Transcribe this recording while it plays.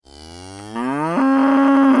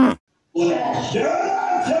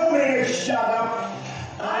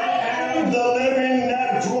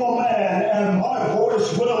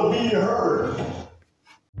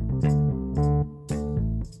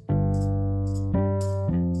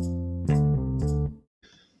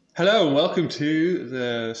Hello and welcome to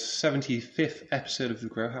the 75th episode of The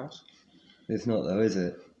Grow House. It's not though, is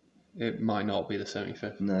it? It might not be the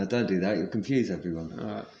 75th. No, don't do that. You'll confuse everyone.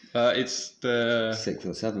 Alright. It's the... 6th or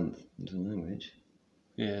 7th. I don't know which.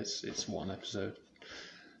 Yeah, it's one episode.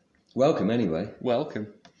 Welcome anyway. Welcome.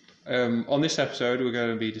 On this episode we're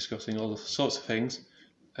going to be discussing all sorts of things,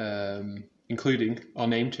 including our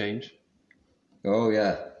name change. Oh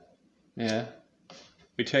yeah. Yeah.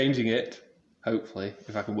 We're changing it, hopefully,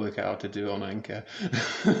 if I can work out how to do it on Anchor.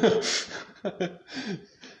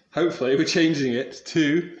 Hopefully we're changing it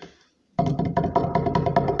to...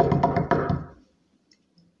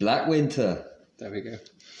 Black Winter. There we go.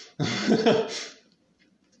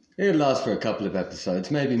 It'll last for a couple of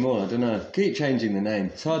episodes, maybe more, I don't know. Keep changing the name.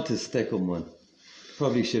 It's hard to stick on one.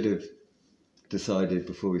 Probably should have decided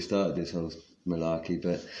before we started this whole malarkey,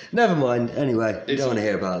 but never mind. Anyway, you don't want to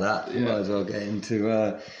hear about that. You might as well get into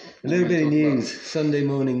a little bit of news. Sunday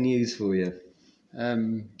morning news for you.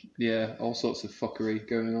 Yeah, all sorts of fuckery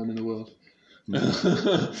going on in the world.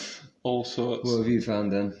 All sorts. What have you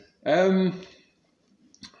found then?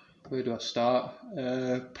 Where do I start?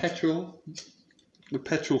 Petrol. The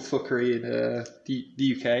petrol fuckery in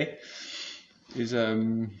the UK is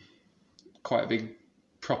quite a big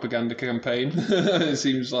propaganda campaign. It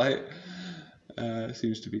seems like. It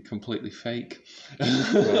seems to be completely fake.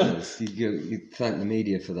 Well, you thank the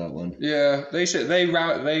media for that one. Yeah, they said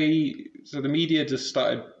so the media just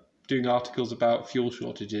started doing articles about fuel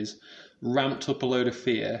shortages, ramped up a load of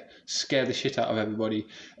fear, scared the shit out of everybody.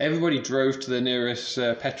 Everybody drove to the nearest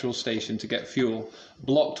petrol station to get fuel,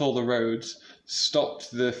 blocked all the roads, stopped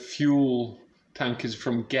the fuel tankers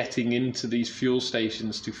from getting into these fuel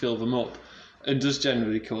stations to fill them up, and does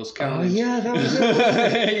generally cause carnage. Oh yeah, that was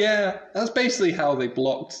it. Yeah, that's basically how they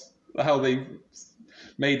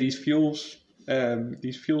made these fuel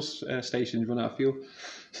stations run out of fuel.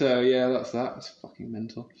 So yeah, that's that. It's fucking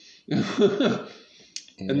mental. And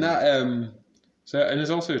that and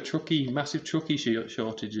there's also a massive truckie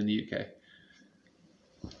shortage in the UK.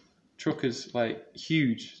 Truckers, like,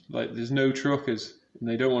 huge. Like, there's no truckers, and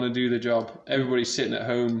they don't want to do the job. Everybody's sitting at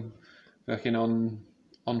home, working on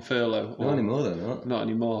furlough. Not anymore, they're not. Not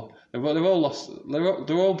anymore. They've all lost.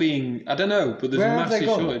 They're all being. I don't know, but there's a massive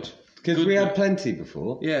shortage. Because we had plenty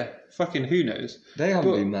before. Yeah, fucking who knows? They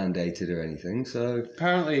haven't been mandated or anything, so...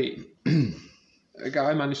 Apparently, a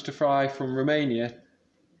guy managed to fly from Romania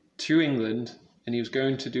to England, and he was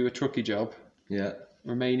going to do a truckie job. Yeah.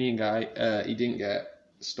 Romanian guy, he didn't get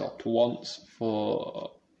stopped once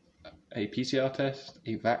for a PCR test,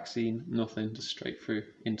 a vaccine, nothing, just straight through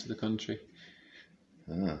into the country.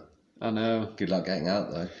 Ah. I know. Good luck getting out,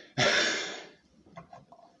 though.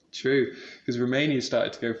 True, because Romania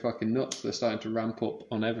started to go fucking nuts. They're starting to ramp up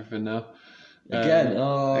on everything now. Again?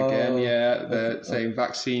 Again, yeah. They're saying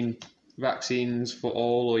vaccines for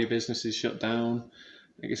all your businesses shut down,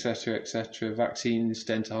 etc., etc. Vaccines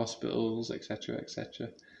to enter hospitals, etc., etc.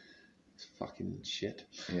 It's fucking shit.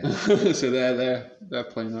 Yeah. So they're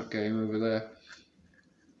playing that game over there.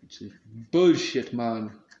 Bullshit,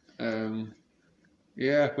 man.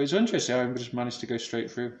 Yeah, but it's interesting. I just managed to go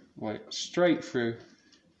straight through. Like, straight through.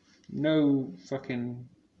 No fucking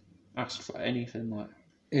asked for anything, like.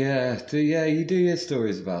 Yeah, you do hear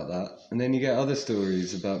stories about that. And then you get other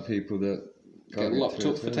stories about people that get locked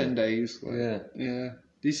up for 10 days. Like, yeah. Yeah.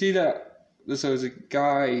 Do you see that? So there's a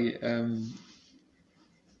guy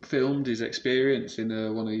filmed his experience in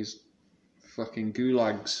one of these fucking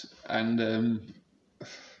gulags, and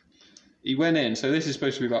he went in. So this is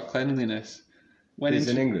supposed to be about cleanliness. He's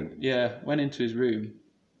in England? Yeah, went into his room,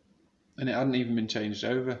 and it hadn't even been changed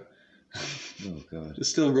over. Oh god! There's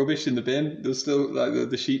still rubbish in the bin. There's still, like,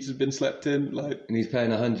 the sheets have been slept in. Like, and he's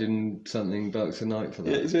paying $100 and something a night for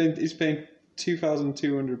that. Yeah, he's paying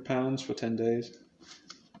 £2,200 for 10 days.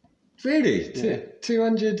 Really? Yeah.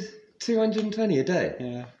 220 a day?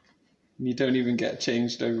 Yeah. And you don't even get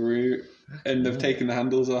changed over, and they've taken the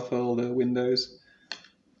handles off all the windows.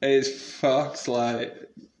 It's fucked, like.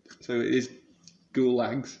 So it is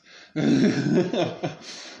gulags.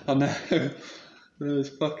 I know. It's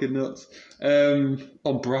fucking nuts.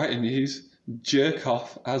 On brighter news,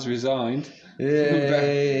 Jerkoff has resigned.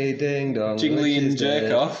 Yay, ding dong. Jingling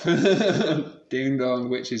Jerkoff. Ding dong,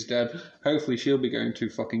 witch is dead. Hopefully she'll be going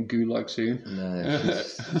to fucking gulag soon. No,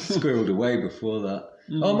 she's squirreled away before that.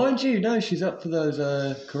 Oh, mind you, no, she's up for those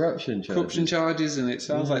corruption charges. And it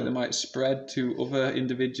sounds like they might spread to other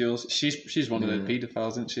individuals. She's one of the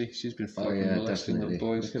paedophiles, isn't she? She's been fucking molesting little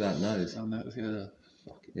boys. Look at that nose. I know,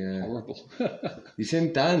 fucking horrible. You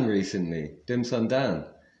seen Dan recently? Dim Sum Dan?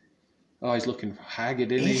 Oh, he's looking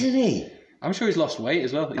haggard, isn't he? I'm sure he's lost weight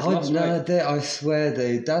as well. He's lost weight. I swear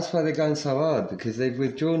that's why they're going so hard, because they've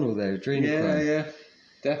withdrawn all their adrenochrome. Yeah,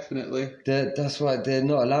 definitely. That's why they're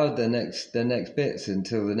not allowed their next bits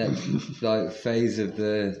until the next like phase of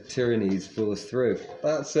the tyranny's forced through.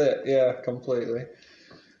 That's it. Yeah, completely.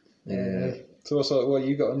 Yeah. So what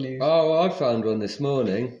you got on news? Oh, I found one this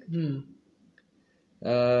morning.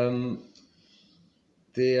 To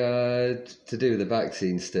do with the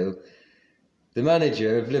vaccine still. The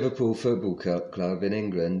manager of Liverpool Football Club in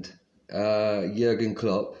England, Jurgen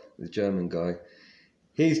Klopp, the German guy,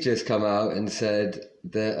 he's just come out and said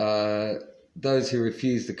that those who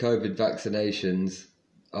refuse the COVID vaccinations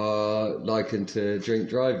are likened to drink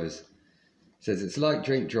drivers. Says it's like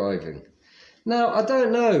drink driving. Now, I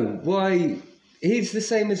don't know why he's the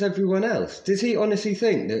same as everyone else. Does he honestly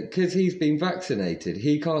think that because he's been vaccinated,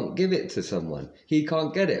 he can't give it to someone? He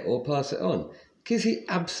can't get it or pass it on? Because he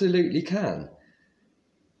absolutely can.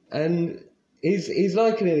 And he's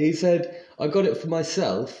liking it. He said, I got it for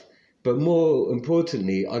myself, but more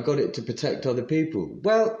importantly, I got it to protect other people.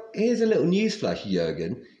 Well, here's a little newsflash,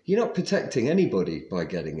 Jurgen. You're not protecting anybody by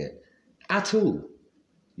getting it at all.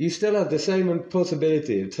 You still have the same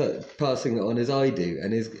possibility of passing it on as I do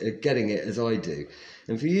and getting it as I do.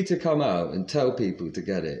 And for you to come out and tell people to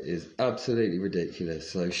get it is absolutely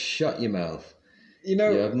ridiculous. So shut your mouth. You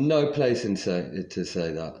have no place to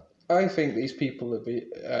say that. I think these people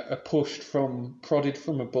are prodded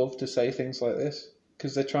from above to say things like this,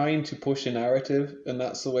 because they're trying to push a narrative, and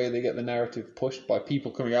that's the way they get the narrative pushed, by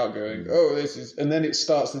people coming out going, oh, this is... And then it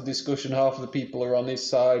starts the discussion, half of the people are on his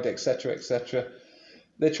side, etc., etc.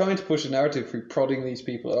 They're trying to push a narrative through prodding these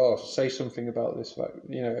people. Oh, say something about this,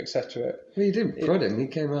 etc. Well, you didn't prod him. He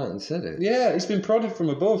came out and said it. Yeah, he's been prodded from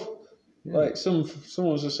above. Yeah. Like someone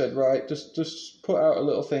just said, right, just put out a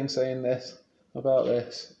little thing saying this about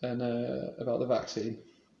this and about the vaccine.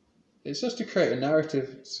 It's just to create a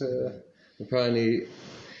narrative. Apparently,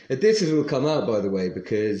 this has all come out, by the way,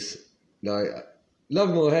 because like love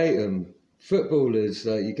them or hate them, footballers,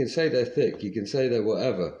 like you can say they're thick, you can say they're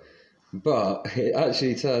whatever. But it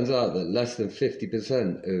actually turns out that less than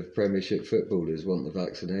 50% of Premiership footballers want the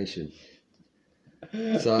vaccination.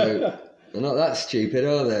 So they're not that stupid,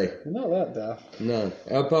 are they? They're not that daft. No.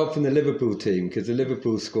 Apart from the Liverpool team, because the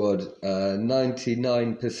Liverpool squad,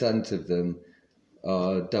 99% of them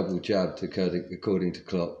are double jabbed, according to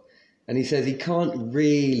Klopp. And he says he can't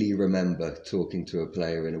really remember talking to a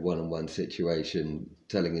player in a one-on-one situation,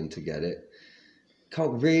 telling him to get it.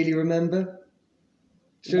 Can't really remember?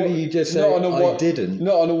 Surely you just say, I didn't.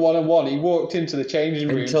 Not on a one-on-one. He walked into the changing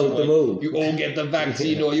room and told them all. You all get the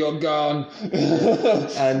vaccine or you're gone.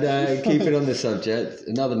 And keeping on the subject,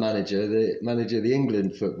 another manager, the manager of the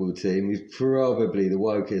England football team, who's probably the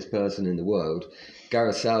wokest person in the world,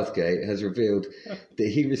 Gareth Southgate, has revealed that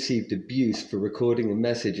he received abuse for recording a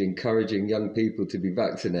message encouraging young people to be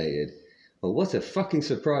vaccinated. Well, what a fucking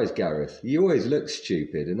surprise, Gareth. You always look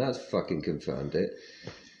stupid, and that's fucking confirmed it.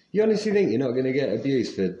 You honestly think you're not going to get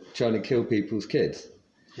abused for trying to kill people's kids?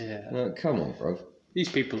 Yeah. No, come on, bro. These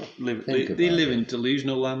people live in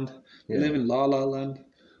delusional land. They live in la-la land.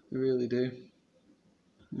 They really do.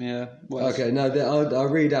 Yeah. Okay, now I'll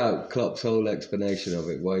read out Klopp's whole explanation of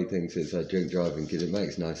it, why he thinks it's like drink driving, because it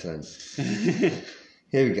makes no sense.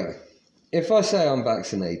 Here we go. If I say I'm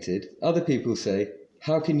vaccinated, other people say,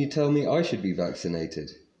 how can you tell me I should be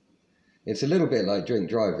vaccinated? It's a little bit like drink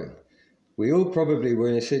driving. We all probably were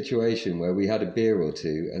in a situation where we had a beer or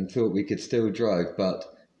two and thought we could still drive, but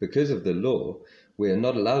because of the law, we are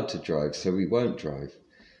not allowed to drive, so we won't drive.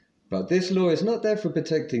 But this law is not there for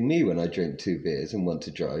protecting me when I drink 2 beers and want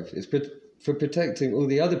to drive. It's for protecting all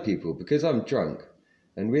the other people because I'm drunk,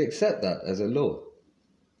 and we accept that as a law.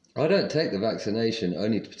 I don't take the vaccination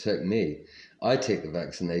only to protect me. I take the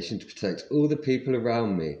vaccination to protect all the people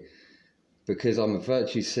around me because I'm a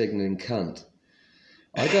virtue signalling cunt.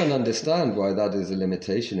 I don't understand why that is a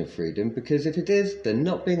limitation of freedom, because if it is, then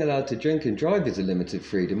not being allowed to drink and drive is a limited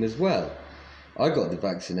freedom as well. I got the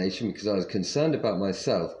vaccination because I was concerned about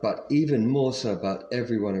myself, but even more so about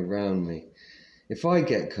everyone around me. If I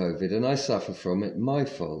get COVID and I suffer from it, my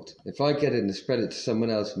fault. If I get it and spread it to someone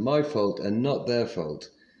else, my fault and not their fault.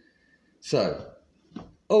 So,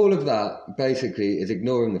 all of that basically is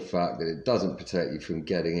ignoring the fact that it doesn't protect you from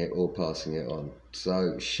getting it or passing it on.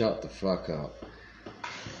 So, shut the fuck up.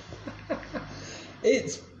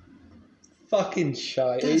 It's fucking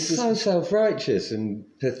shite. It's so self-righteous and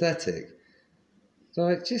pathetic.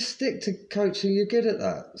 Like, just stick to coaching. You're good at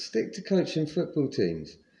that. Stick to coaching football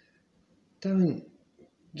teams. Don't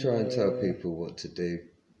try and tell people what to do.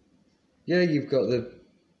 Yeah, you've got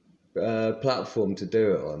the platform to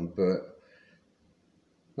do it on, but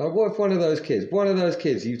Like, what if one of those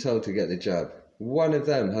kids you told to get the jab, one of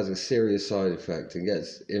them has a serious side effect and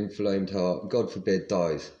gets inflamed heart, God forbid,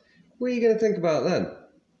 dies? What are you going to think about then?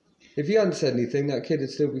 If you hadn't said anything, that kid would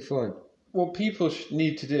still be fine. What people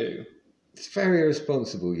need to do... It's very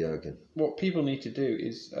irresponsible, Jürgen. What people need to do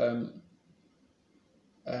is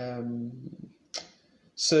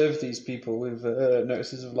serve these people with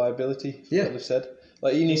notices of liability, Yeah. what they've said.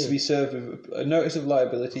 Like, he needs to be served with a notice of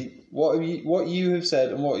liability. What you have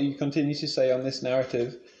said and what you continue to say on this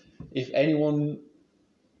narrative, if anyone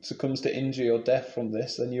succumbs to injury or death from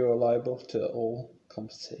this, then you are liable to all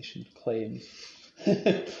compensation claims.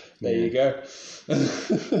 There you go.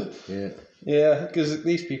 Yeah. Yeah, because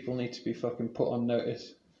these people need to be fucking put on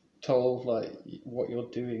notice, told, like, what you're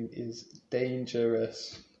doing is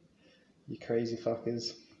dangerous. You crazy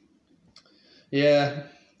fuckers. Yeah,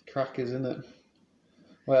 crackers, isn't it?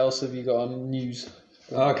 What else have you got on news?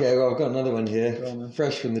 Okay, well, I've got another one here. Go on, then.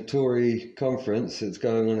 Fresh from the Tory conference that's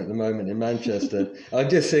going on at the moment in Manchester. I'm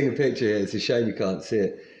just seeing a picture here. It's a shame you can't see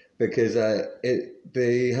it. Because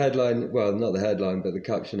the headline, well, not the headline, but the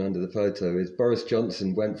caption under the photo is Boris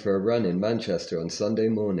Johnson went for a run in Manchester on Sunday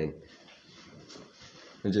morning.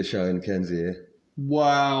 I'm just showing Kenzie here.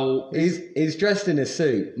 Wow. He's dressed in a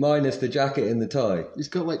suit, minus the jacket and the tie. He's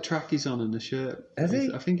got, like, trackies on and a shirt. Has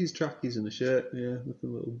he? I think it's trackies and a shirt, yeah, with a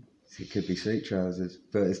little... It could be suit trousers,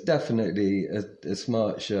 but it's definitely a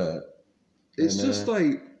smart shirt. It's and, just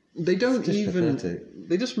like, they don't just even... pathetic.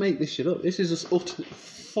 They just make this shit up. This is just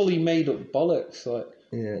fully made up bollocks. Like,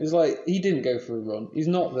 Yeah. it's like, he didn't go for a run. He's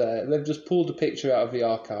not there. They've just pulled a picture out of the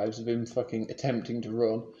archives of him fucking attempting to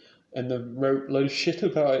run, and they've wrote a load of shit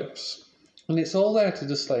about it. And it's all there to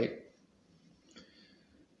just like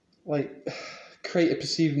create a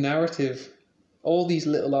perceived narrative. All these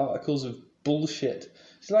little articles of bullshit.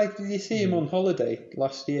 It's like, did you see him on holiday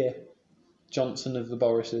last year? Johnson of the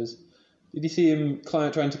Borises. Did you see him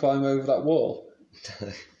trying to climb over that wall?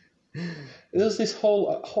 There's this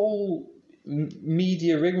whole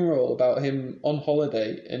media rigmarole about him on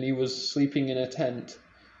holiday, and he was sleeping in a tent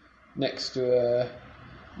next to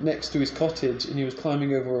his cottage, and he was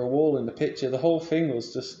climbing over a wall in the picture. The whole thing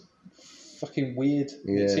was just fucking weird.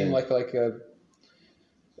 Yeah. It seemed like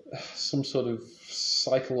some sort of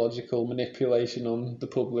psychological manipulation on the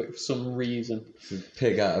public for some reason. It's a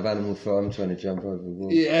pig out of Animal Farm trying to jump over the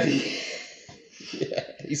wall. Yeah. Yeah,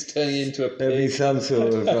 he's turning into a pig. There'll be some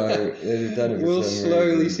sort of they've done it for We'll some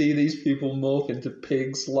slowly reason. see these people morph into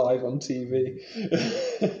pigs live on TV.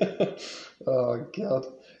 Oh god!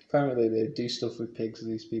 Apparently they do stuff with pigs.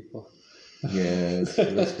 These people. Yeah,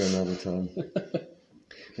 let's go another time.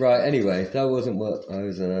 Right. Anyway, that wasn't what I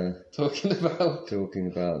was Talking about. talking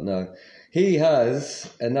about. No, he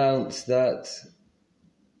has announced that.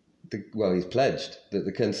 He's pledged that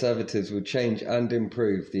the Conservatives would change and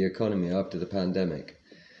improve the economy after the pandemic.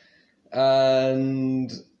 And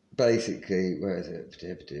basically, where is it?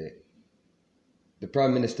 The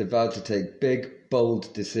Prime Minister vowed to take big,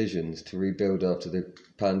 bold decisions to rebuild after the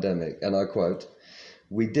pandemic. And I quote,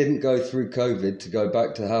 "We didn't go through COVID to go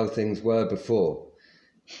back to how things were before,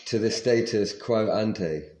 to the status quo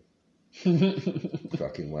ante."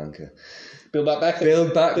 Fucking wanker. Build back better.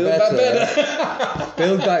 Build back better. better.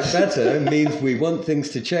 Build back better means we want things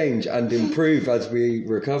to change and improve as we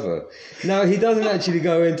recover. Now, he doesn't actually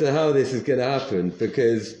go into how this is going to happen,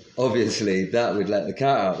 because obviously that would let the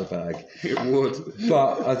cat out of the bag. It would.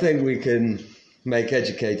 But I think we can make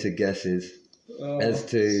educated guesses as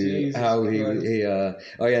to Jesus how he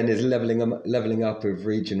and his levelling up of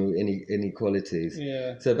regional inequalities.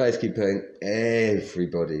 Yeah. So basically putting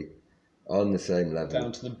everybody on the same level,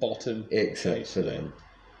 Down to the bottom. except for basically. them.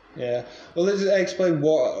 Yeah. Well, let's explain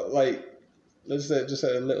what, let's just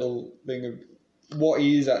a little thing of what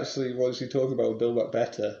he's actually talking about with Build Back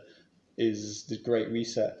Better is the Great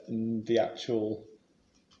Reset and the actual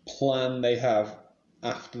plan they have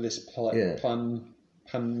after this pandemic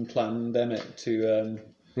to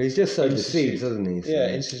He's just sowed the seeds, hasn't he? So.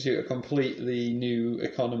 institute a completely new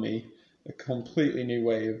economy, a completely new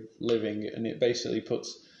way of living, and it basically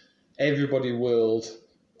puts everybody world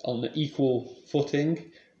on an equal footing,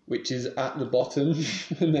 which is at the bottom,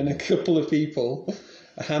 and then a couple of people,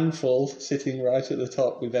 a handful, sitting right at the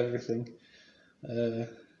top with everything.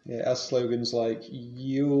 As slogans like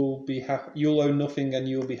 "You'll own nothing and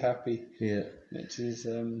you'll be happy." Yeah, it is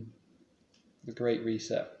the Great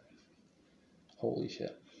Reset. Holy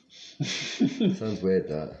shit! sounds weird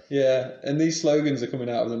that. Yeah, and these slogans are coming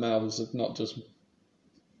out of the mouths of not just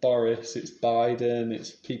Boris, it's Biden, it's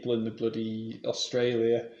people in the bloody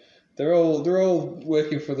Australia. They're all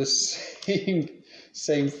working for the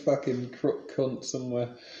same fucking crook cunt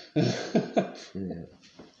somewhere. Yeah.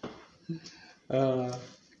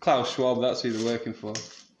 Klaus Schwab, that's who they're working for.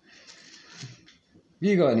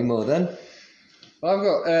 You got any more then? I've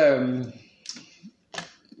got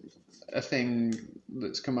a thing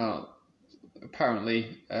that's come out.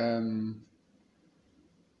 Apparently,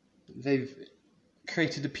 they've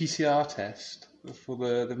created a PCR test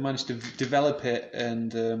for they've managed to develop it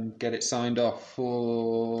and get it signed off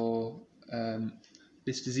for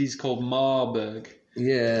this disease called Marburg.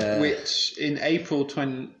 Yeah. Which in April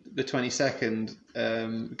the 22nd,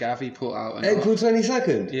 Gavi put out April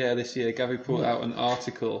 22nd? Yeah, this year Gavi put out an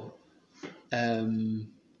article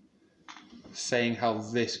saying how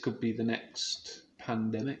this could be the next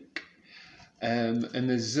pandemic. And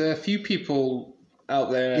there's a few people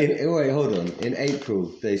out there... Wait, hold on. In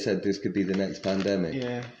April, they said this could be the next pandemic.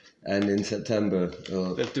 Yeah. And in September...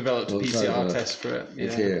 they've developed a PCR test for it.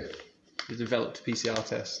 It's here. They developed a PCR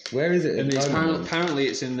test. Where is it? And apparently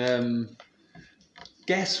it's in...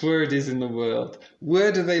 guess where it is in the world.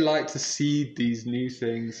 Where do they like to seed these new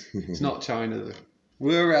things? It's not China, though.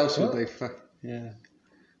 Where else would they... Yeah.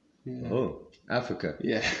 Oh, Africa.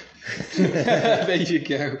 Yeah. There you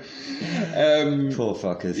go. Poor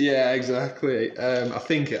fuckers. Yeah, exactly. I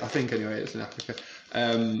think anyway it's in Africa.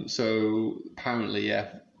 So apparently,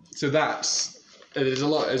 yeah. So there's a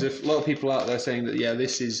lot of people out there saying that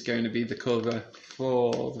this is going to be the cover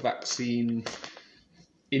for the vaccine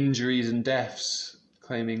injuries and deaths,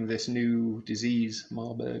 claiming this new disease,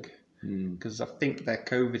 Marburg. Because I think their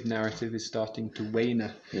COVID narrative is starting to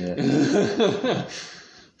wane. Yeah.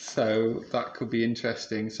 So that could be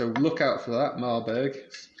interesting. So look out for that, Marburg.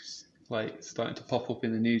 Like starting to pop up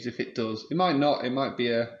in the news. If it does, it might not. It might be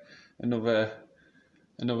another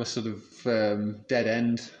sort of dead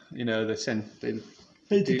end. You know,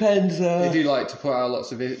 it depends. They do like to put out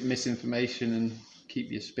lots of misinformation and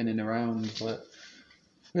keep you spinning around. But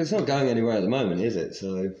it's not going anywhere at the moment, is it?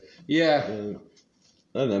 So yeah.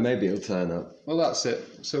 I don't know. Maybe it'll turn up. Well, that's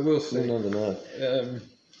it. So we'll see. We'll never know.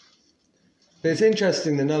 But it's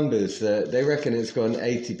interesting, the numbers, that they reckon it's got an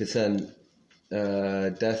 80%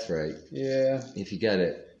 death rate. Yeah. If you get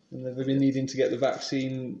it. And they've been needing to get the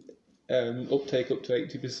vaccine uptake up to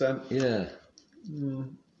 80%. Yeah.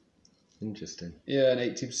 Interesting. Yeah, and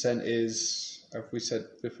 80% is, as we said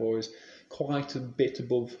before, is quite a bit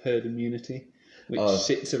above herd immunity, which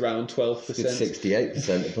sits around 12%. It's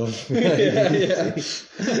 68% above.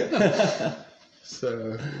 Yeah.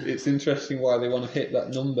 So it's interesting why they want to hit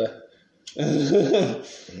that number. Yeah,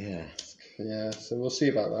 so we'll see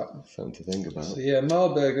about that. Something to think about. So yeah,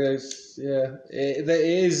 Marburg is there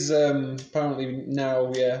is apparently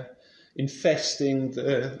now infesting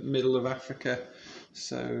the middle of Africa.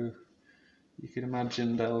 So you can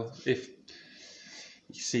imagine if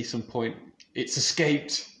you see some point it's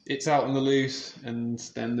escaped, it's out on the loose, and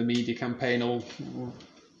then the media campaign will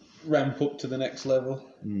ramp up to the next level,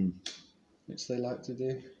 which they like to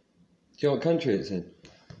do. Do you know what country it's in?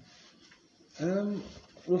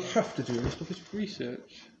 We'll have to do a little bit of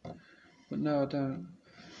research, but no, I don't.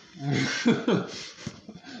 I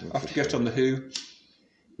have to get on the WHO.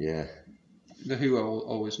 Yeah. The WHO will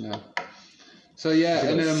always know. So yeah,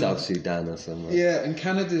 and South Sudan or somewhere. Yeah, and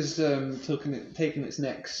Canada's taking its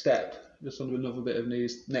next step. Just on another bit of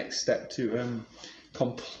news. Next step to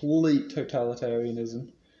complete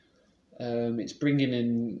totalitarianism. It's bringing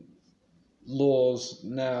in laws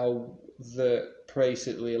now that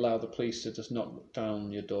basically allow the police to just knock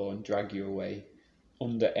down your door and drag you away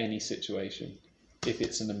under any situation if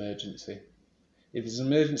it's an emergency. If it's an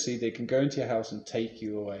emergency, they can go into your house and take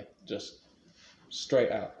you away, just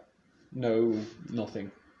straight out.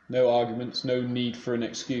 Nothing. No arguments, no need for an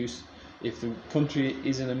excuse. If the country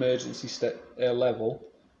is an emergency level,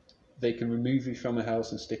 they can remove you from a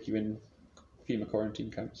house and stick you in FEMA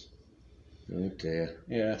quarantine camps. Oh dear.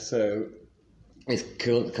 Yeah, so... It's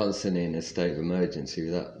constantly in a state of emergency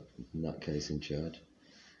with that nutcase in charge.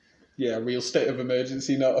 Yeah, a real state of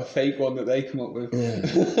emergency, not a fake one that they come up with.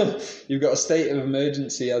 Yeah. You've got a state of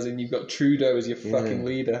emergency, as in you've got Trudeau as your fucking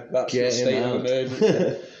leader. That's the state of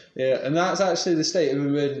emergency. Yeah, and that's actually the state of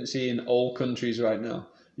emergency in all countries right now.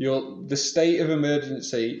 The state of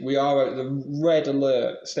emergency, we are at the red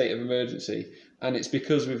alert state of emergency, and it's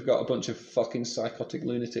because we've got a bunch of fucking psychotic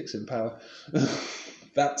lunatics in power.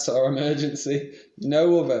 That's our emergency.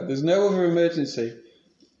 There's no other emergency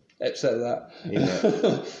except that.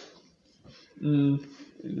 Yeah.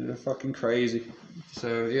 They're fucking crazy.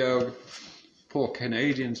 So, yeah, poor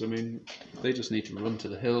Canadians, I mean, they just need to run to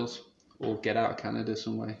the hills or get out of Canada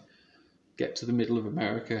some way. Get to the middle of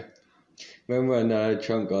America. Remember when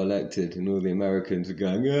Trump got elected and all the Americans were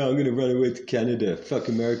going, I'm going to run away to Canada. Fuck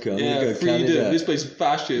America. I'm going to go to freedom. Canada. This place is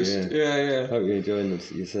fascist. Yeah. Hope you're enjoying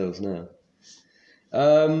yourselves now.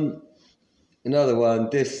 Another one.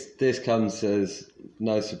 This comes as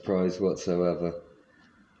no surprise whatsoever.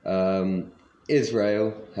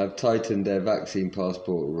 Israel have tightened their vaccine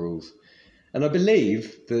passport rules. And I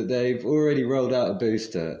believe that they've already rolled out a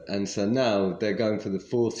booster, and so now they're going for the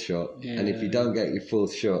fourth shot. Yeah. And if you don't get your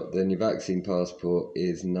fourth shot, then your vaccine passport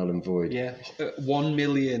is null and void. Yeah, 1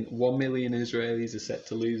 million Israelis are set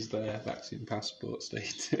to lose their vaccine passport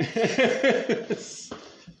status.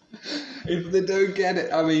 If they don't get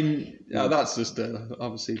it, I mean, that's just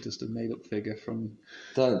obviously just a made-up figure from.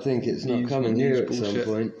 Don't think it's not coming here at some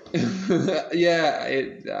point.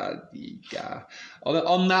 Yeah.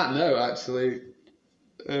 On that note, actually,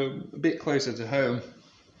 a bit closer to home,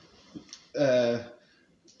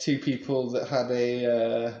 2 people that had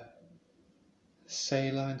a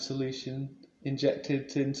saline solution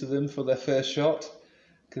injected into them for their first shot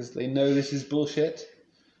because they know this is bullshit.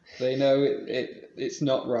 They know it's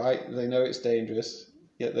not right. They know it's dangerous.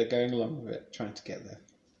 Yet they're going along with it, trying to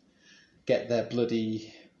get their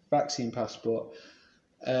bloody vaccine passport.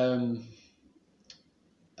 And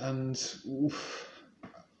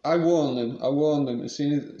I warned them as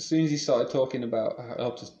soon as he started talking about how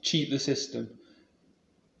to cheat the system.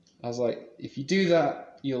 I was like, if you do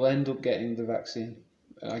that, you'll end up getting the vaccine.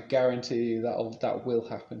 I guarantee you that will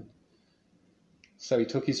happen. So he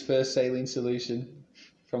took his first saline solution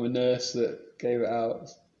from a nurse that gave it out.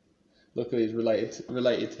 Luckily, it's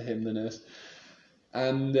related to him, the nurse.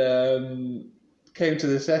 And came to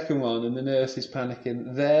the second one, and the nurse is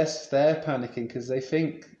panicking. They're panicking because they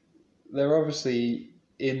think they're obviously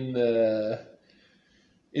in the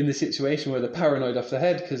situation where they're paranoid off their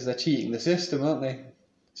head because they're cheating the system, aren't they?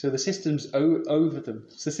 So the system's over them.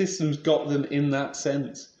 So the system's got them in that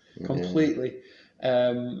sense completely.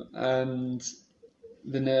 And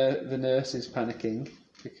the nurse is panicking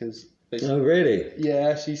because. Oh really?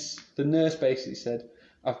 Yeah, the nurse basically said,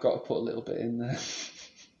 "I've got to put a little bit in there,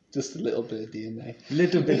 just a little bit of DNA."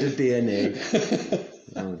 Little bit of DNA.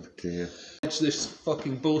 Oh dear. Watch this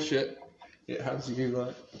fucking bullshit. It has you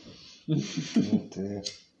like. Oh dear.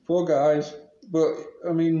 Poor guys, but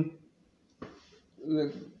I mean,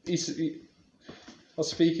 I was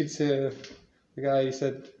speaking to the guy.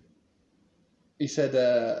 He said,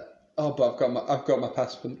 "Oh, but I've got my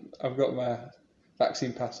passport. I've got my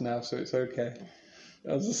vaccine pass now, so it's okay."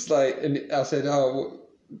 I was just like, and I said, "Oh,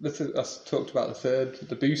 I talked about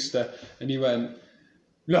the booster," and he went,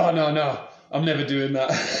 "No, I'm never doing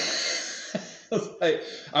that." I was like,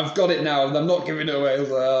 "I've got it now, and I'm not giving it away." I was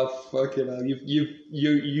like, "Oh fucking hell,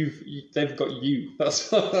 they've got you." That's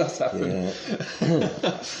happened.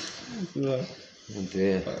 Yeah. Oh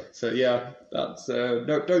dear. So yeah, that's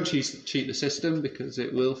don't cheat the system because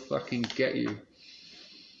it will fucking get you.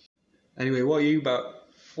 Anyway, what you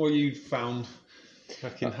found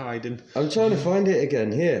back in hiding? I'm trying to find it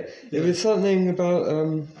again here. Yeah. It was something about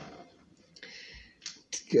well,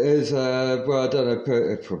 I don't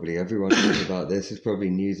know. Probably everyone knows about this. It's probably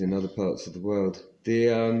news in other parts of the world.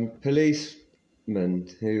 The policeman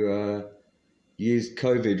who used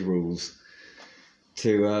COVID rules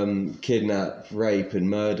to kidnap, rape, and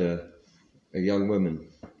murder a young woman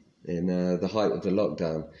in the height of the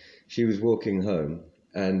lockdown. She was walking home.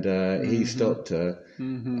 And he stopped her,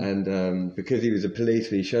 and because he was a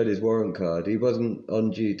policeman, he showed his warrant card. He wasn't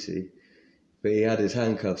on duty, but he had his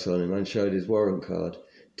handcuffs on him and showed his warrant card.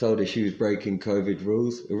 Told her she was breaking COVID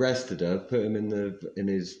rules, arrested her, put him in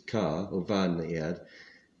his car or van that he had,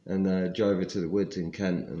 and drove her to the woods in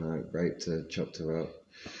Kent and raped her, chopped her up,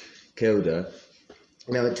 killed her.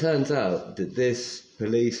 Now it turns out that this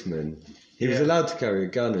policeman, he was allowed to carry a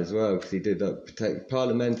gun as well because he did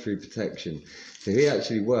parliamentary protection. So he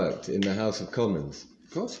actually worked in the House of Commons.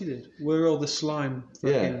 Of course he did. Where all the slime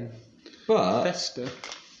but fester.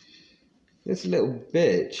 This little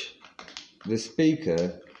bitch, the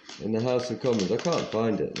Speaker in the House of Commons, I can't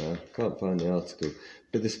find it now. Can't find the article.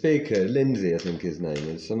 But the Speaker, Lindsay, I think his name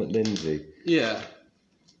is, something Lindsay. Yeah.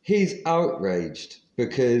 He's outraged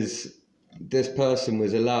because this person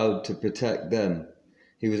was allowed to protect them.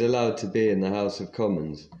 He was allowed to be in the House of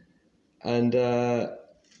Commons. And,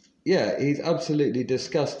 he's absolutely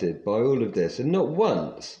disgusted by all of this. And not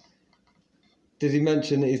once did he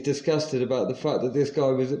mention that he's disgusted about the fact that this guy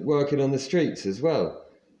was working on the streets as well.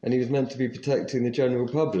 And he was meant to be protecting the general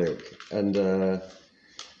public. And the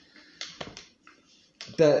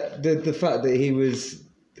fact that he was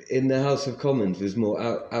in the House of Commons was more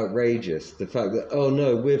outrageous. The fact that, oh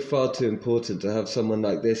no, we're far too important to have someone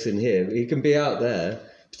like this in here. He can be out there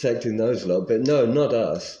protecting those lot, but no, not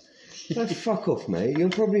us. No, fuck off, mate. You're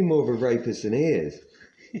probably more of a rapist than he is.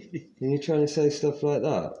 And you're trying to say stuff like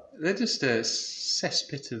that. They're just a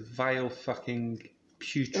cesspit of vile fucking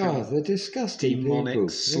putrid, Oh, they're disgusting demonic people.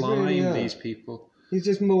 slime. They really are. These people. He's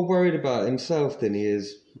just more worried about himself than he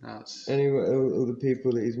is That's all the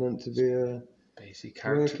people that he's meant to be.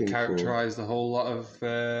 basically working for. characterise the whole lot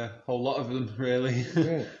of them. Really,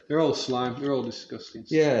 Yeah. they're all slime. They're all disgusting.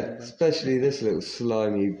 Yeah, especially this little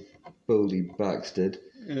slimy, baldy bastard.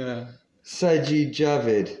 Yeah. Sajid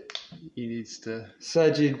Javid. He needs to.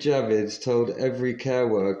 Sajid Javid's told every care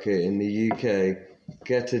worker in the UK,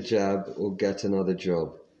 get a jab or get another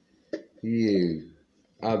job. You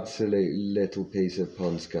absolute little piece of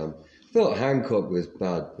pond scum. Thought Hancock was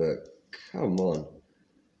bad, but come on.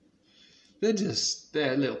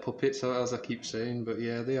 They're little puppets, as I keep saying, but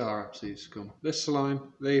yeah, they are absolute scum. They're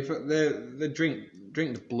slime. They drink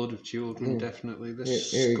the blood of children, definitely. They're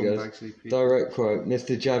Here he goes. scumbags, these people. Direct quote.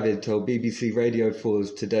 Mr. Javid told BBC Radio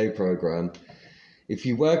 4's Today programme, if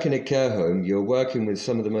you work in a care home, you're working with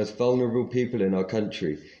some of the most vulnerable people in our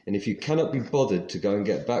country. And if you cannot be bothered to go and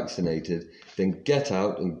get vaccinated, then get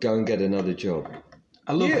out and go and get another job.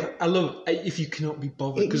 I love if you cannot be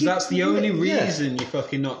bothered, because that's the only reason you're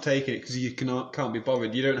fucking not taking it, because you can't be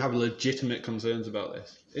bothered. You don't have legitimate concerns about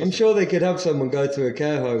this. I'm sure they could have someone go to a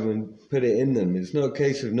care home and put it in them. It's not a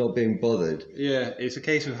case of not being bothered. Yeah, it's a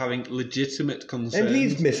case of having legitimate concerns. And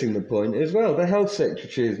he's missing the point as well. The health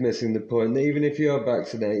secretary is missing the point that even if you are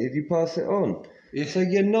vaccinated, you pass it on. Yeah. So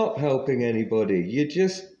you're not helping anybody. You're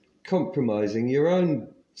just compromising your own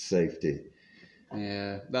safety.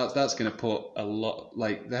 Yeah, that's going to put a lot,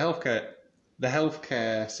 like the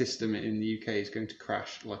healthcare system in the UK is going to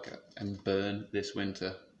crash and burn this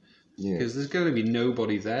winter. Yeah. Because there's going to be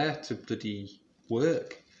nobody there to bloody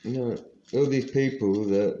work. No, all these people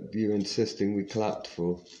that you're insisting we clapped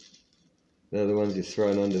for, they're the ones you're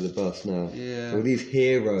throwing under the bus now. Yeah. All these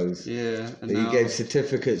heroes that you gave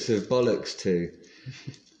certificates of bollocks to.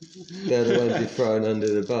 They're the ones you're throwing under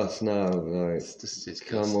the bus now. Like, it's just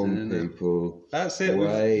come on, people. That's it.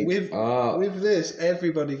 With this,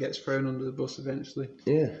 everybody gets thrown under the bus eventually.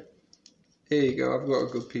 Yeah. Here you go. I've got a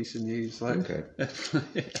good piece of news. Okay.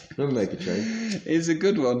 Never make a change. It's a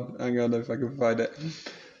good one. Hang on, if I can find it.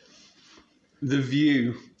 The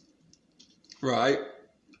View. Right.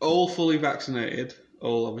 All fully vaccinated.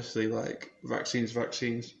 All obviously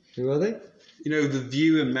vaccines. Who are they? You know, The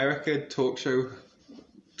View America talk show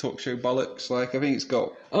bollocks. I think it's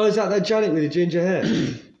got. Oh, is that Janet with the ginger hair?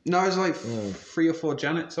 No, there's 3 or 4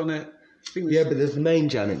 Janets on it. Yeah, but there's the main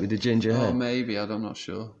Janet with the ginger hair. Oh, maybe. I'm not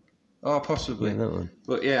sure. Oh, possibly. Yeah, that one.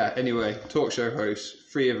 But yeah, anyway, talk show hosts,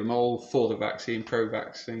 3 of them all for the vaccine,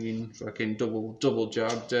 pro-vaccine, fucking double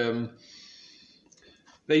jabbed.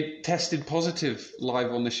 They tested positive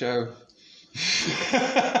live on the show.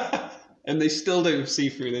 And they still don't see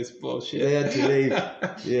through this bullshit. They had to leave.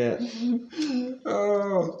 Yeah.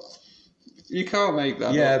 Oh, you can't make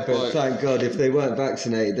that up. But thank God, if they weren't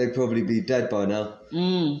vaccinated, they'd probably be dead by now.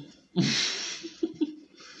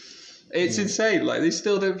 It's insane. They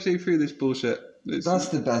still don't see through this bullshit. That's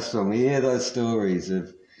the best one. We hear those stories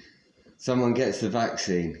of someone gets the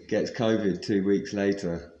vaccine, gets COVID 2 weeks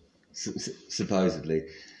later, supposedly,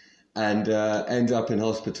 and ends up in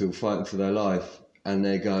hospital fighting for their life. And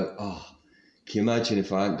they go, oh, can you imagine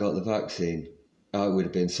if I hadn't got the vaccine? Oh, it would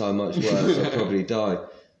have been so much worse. I'd probably die.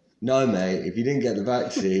 No, mate, if you didn't get the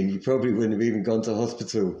vaccine, you probably wouldn't have even gone to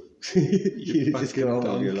hospital. You'd just go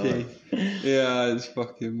on with your life. Yeah, it's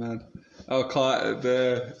fucking mad. Oh, Clark,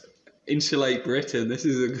 insulate Britain. This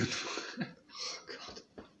is a good one.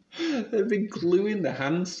 Oh, God. They've been gluing their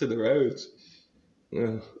hands to the roads.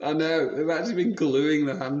 Yeah. I know, they've actually been gluing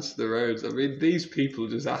their hands to the roads. I mean, these people are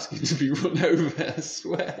just asking to be run over, I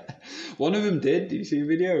swear. One of them did. Did you see a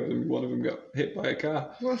video of them? One of them got hit by a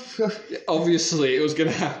car. Obviously, it was going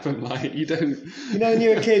to happen. You don't... You know, when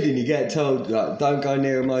you're a kid and you get told, don't go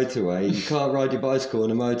near a motorway, you can't ride your bicycle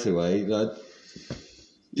on a motorway,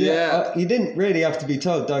 yeah. You didn't really have to be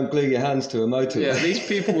told, don't glue your hands to a motorway. Yeah, these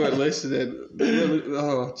people weren't listening.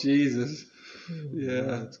 Oh, Jesus.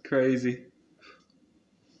 Yeah, it's crazy.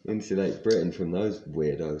 Insulate Britain from those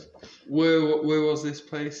weirdos. Where was this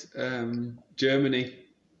place? Germany.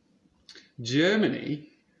 Germany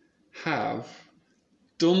have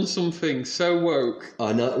done something so woke.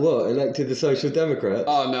 I know. What? Elected the Social Democrats?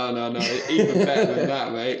 Oh, no. Even better than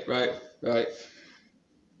that, mate. Right.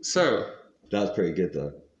 So. That's pretty good,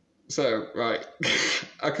 though. So, right.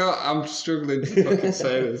 I'm struggling to fucking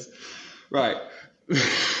say this. Right.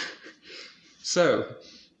 So.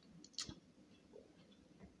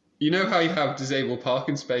 You know how you have disabled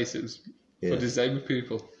parking spaces for disabled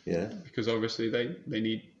people? Yeah. Because obviously they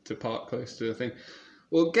need to park close to the thing.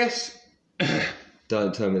 Well, guess...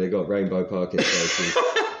 Don't tell me they got rainbow parking spaces.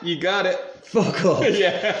 You got it. Fuck off.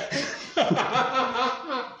 Yeah.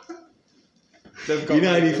 They've got You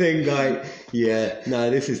know anything like, yeah, no,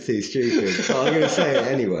 this is too stupid, but I'm going to say it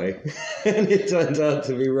anyway. And it turns out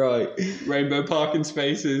to be right. rainbow parking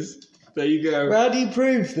spaces. There you go. How do you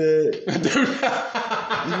prove that? I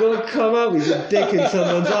don't You've got to come up with a dick in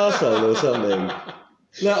someone's arsehole or something.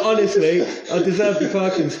 Like, honestly, I deserve the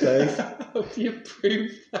parking space. How do you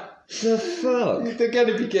prove that? The fuck? They're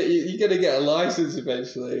gonna be you're gonna get a license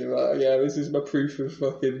eventually. Right? Yeah, this is my proof of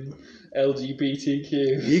fucking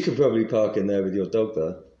LGBTQ. You could probably park in there with your dog,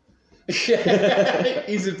 though. Yeah,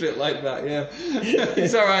 he's a bit like that. Yeah,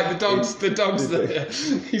 it's all right. The dog's there.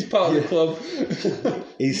 He's part of the club.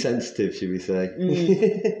 He's sensitive, should we say?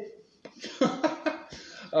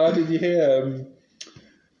 Oh, did you hear?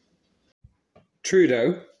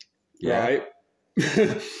 Trudeau, right?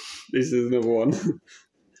 This is another one.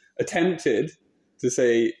 Attempted to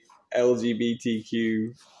say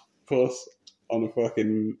LGBTQ plus on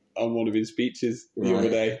one of his speeches the other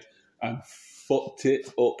day, and fucked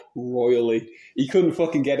it up royally. He couldn't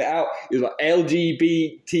fucking get it out. He was like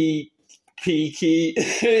LGBTQ,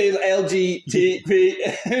 LGTP.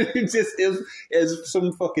 It was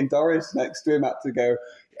some fucking Doris next to him had to go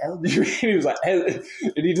LGBT. He was like, and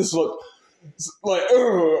he just looked like,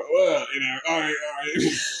 oh, well, you know,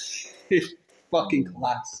 fucking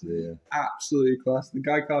class. Yeah. Absolute class. The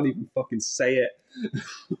guy can't even fucking say it.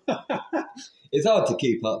 It's hard to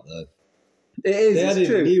keep up, though. It is. They added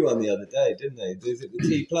true. a new one the other day, didn't they? Is it the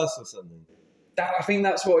T plus or something? I think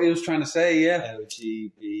that's what he was trying to say, yeah.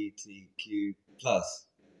 LGBTQ plus.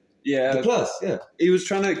 Yeah. The plus, yeah. He was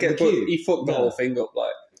trying to get, but he fucked the whole thing up.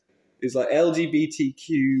 Like, it's like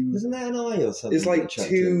LGBTQ. Isn't that an I or something? It's like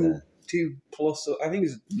two plus. I think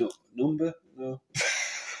it's number. No.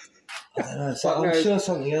 I don't know. So I'm sure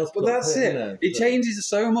something else. But that's it. You know, it changes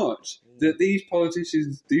so much that these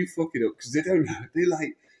politicians do fuck it up because they don't know. They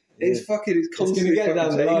like it's fucking. It's constantly going to get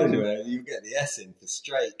down the line changing. where you get the S in for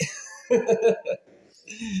straight.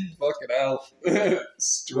 Fucking hell.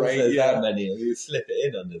 Straight. There's Yeah. that many. You slip it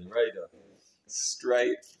in under the radar.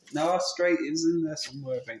 Straight. No, straight is in there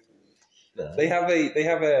somewhere. I think No. they have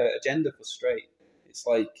a agenda for straight. It's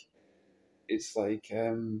like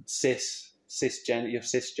cisgender. You're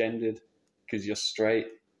cisgendered because you're straight.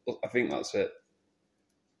 I think that's it.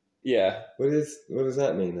 Yeah. What does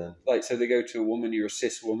that mean then? Like, so they go to a woman, you're a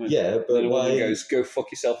cis woman. Yeah, but then a why? woman goes, go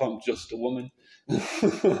fuck yourself, I'm just a woman.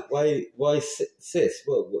 Why cis?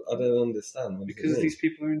 Well, I don't understand. What because these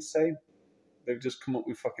people are insane. They've just come up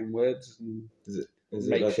with fucking words. And is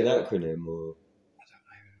it like an acronym or?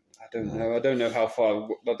 I don't know. I don't know how far.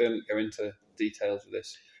 I don't go into details of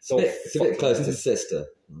this. It's a bit close to sister.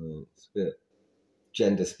 It's a bit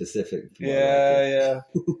gender specific. Yeah.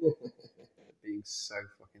 Being so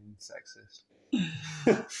fucking sexist.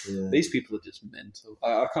 Yeah. These people are just mental.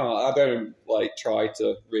 I don't like try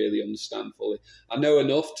to really understand fully. I know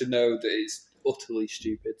enough to know that it's utterly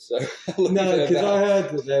stupid. So no, because I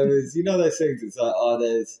heard that there was, you know, those things. It's like,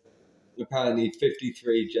 there's apparently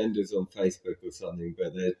 53 genders on Facebook or something,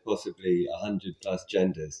 but there's possibly 100 plus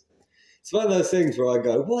genders. It's one of those things where I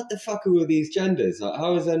go, what the fuck are all these genders? Like,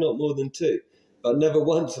 how is there not more than two? But never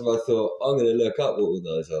once have I thought, I'm going to look up what all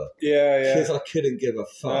those are. Yeah. Because I couldn't give a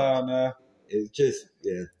fuck. No. It's just,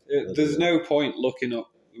 There's no point looking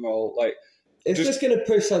up them all. Like, it's just going to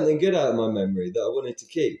push something good out of my memory that I wanted to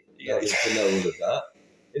keep. Yeah. To know all of that.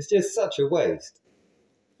 It's just such a waste.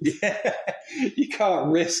 Yeah, you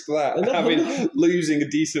can't risk that. Losing a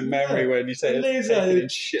decent memory when you say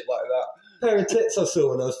shit like that. Pair of tits I saw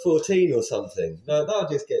when I was 14 or something. No, that'll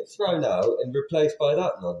just get thrown out and replaced by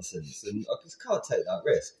that nonsense, and I just can't take that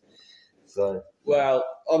risk. So, well,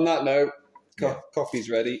 on that note, coffee's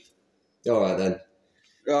ready. All right then.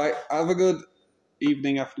 Right, have a good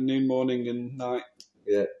evening, afternoon, morning, and night.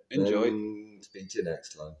 Yeah, enjoy. Speak to you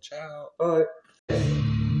next time. Ciao. Bye.